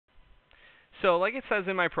So, like it says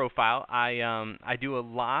in my profile, I do a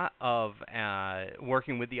lot of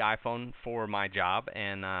working with the iPhone for my job,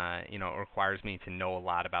 and it requires me to know a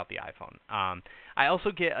lot about the iPhone. I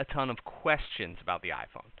also get a ton of questions about the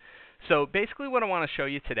iPhone. So basically, what I want to show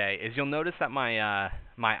you today is you'll notice that my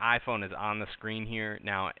iPhone is on the screen here.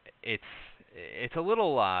 Now, it's it's a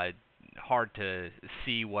little hard to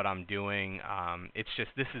see what I'm doing. It's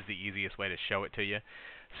just this is the easiest way to show it to you.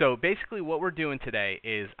 So basically what we're doing today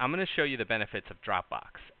is I'm going to show you the benefits of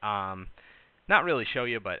Dropbox. Not really show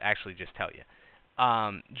you, but actually just tell you.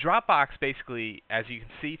 Dropbox basically, as you can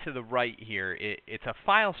see to the right here, it's a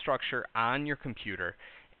file structure on your computer,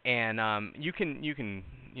 and you can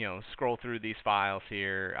scroll through these files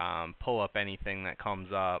here, pull up anything that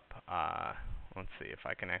comes up. Let's see if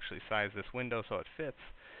I can actually size this window so it fits.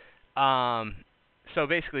 Um, so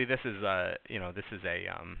basically, this is a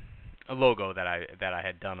logo that I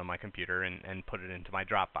had done on my computer and put it into my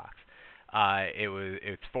Dropbox.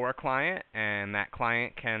 It's for a client, and that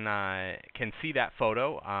client can see that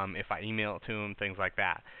photo if I email it to them, things like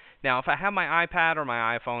that. Now, if I have my iPad or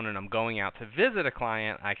my iPhone and I'm going out to visit a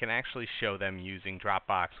client, I can actually show them using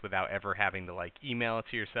Dropbox without ever having to like email it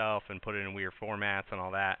to yourself and put it in weird formats and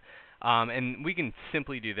all that. And we can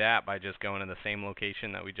simply do that by just going to the same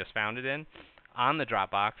location that we just found it in on the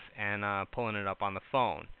Dropbox and pulling it up on the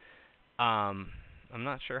phone. Um, I'm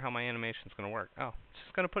not sure how my animation is going to work. Oh, it's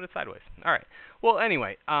just going to put it sideways. All right. Well,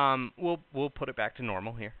 anyway, we'll put it back to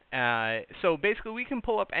normal here. So basically, we can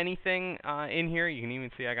pull up anything in here. You can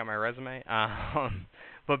even see I got my resume.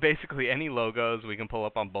 But basically, any logos we can pull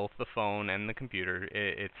up on both the phone and the computer.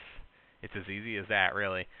 It's as easy as that,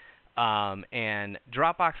 really. And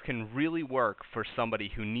Dropbox can really work for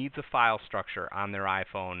somebody who needs a file structure on their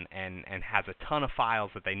iPhone and has a ton of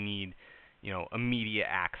files that they need, immediate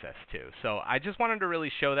access to. So I just wanted to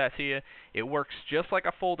really show that to you. It works just like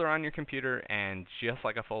a folder on your computer and just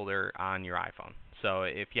like a folder on your iPhone. So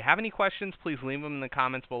if you have any questions, please leave them in the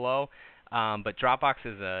comments below. But Dropbox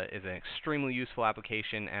is an extremely useful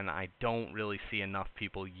application, and I don't really see enough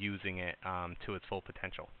people using it to its full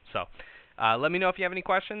potential. So let me know if you have any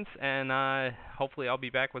questions, and hopefully I'll be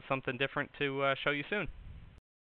back with something different to show you soon.